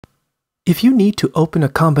If you need to open a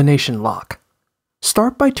combination lock,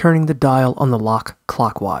 start by turning the dial on the lock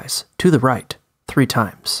clockwise to the right 3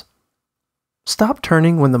 times. Stop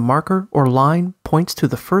turning when the marker or line points to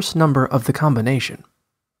the first number of the combination.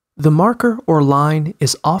 The marker or line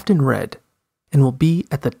is often red and will be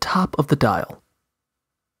at the top of the dial.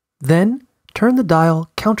 Then, turn the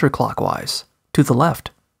dial counterclockwise to the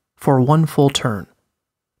left for 1 full turn,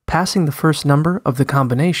 passing the first number of the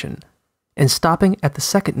combination and stopping at the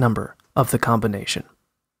second number of the combination.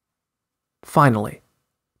 Finally,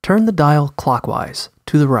 turn the dial clockwise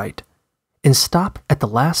to the right and stop at the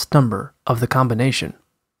last number of the combination.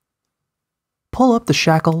 Pull up the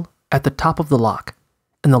shackle at the top of the lock,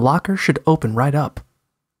 and the locker should open right up.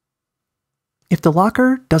 If the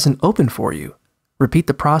locker doesn't open for you, repeat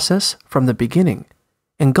the process from the beginning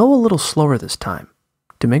and go a little slower this time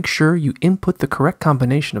to make sure you input the correct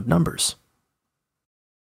combination of numbers.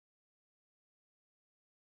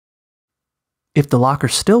 If the locker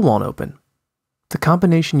still won't open, the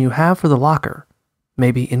combination you have for the locker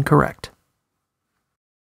may be incorrect.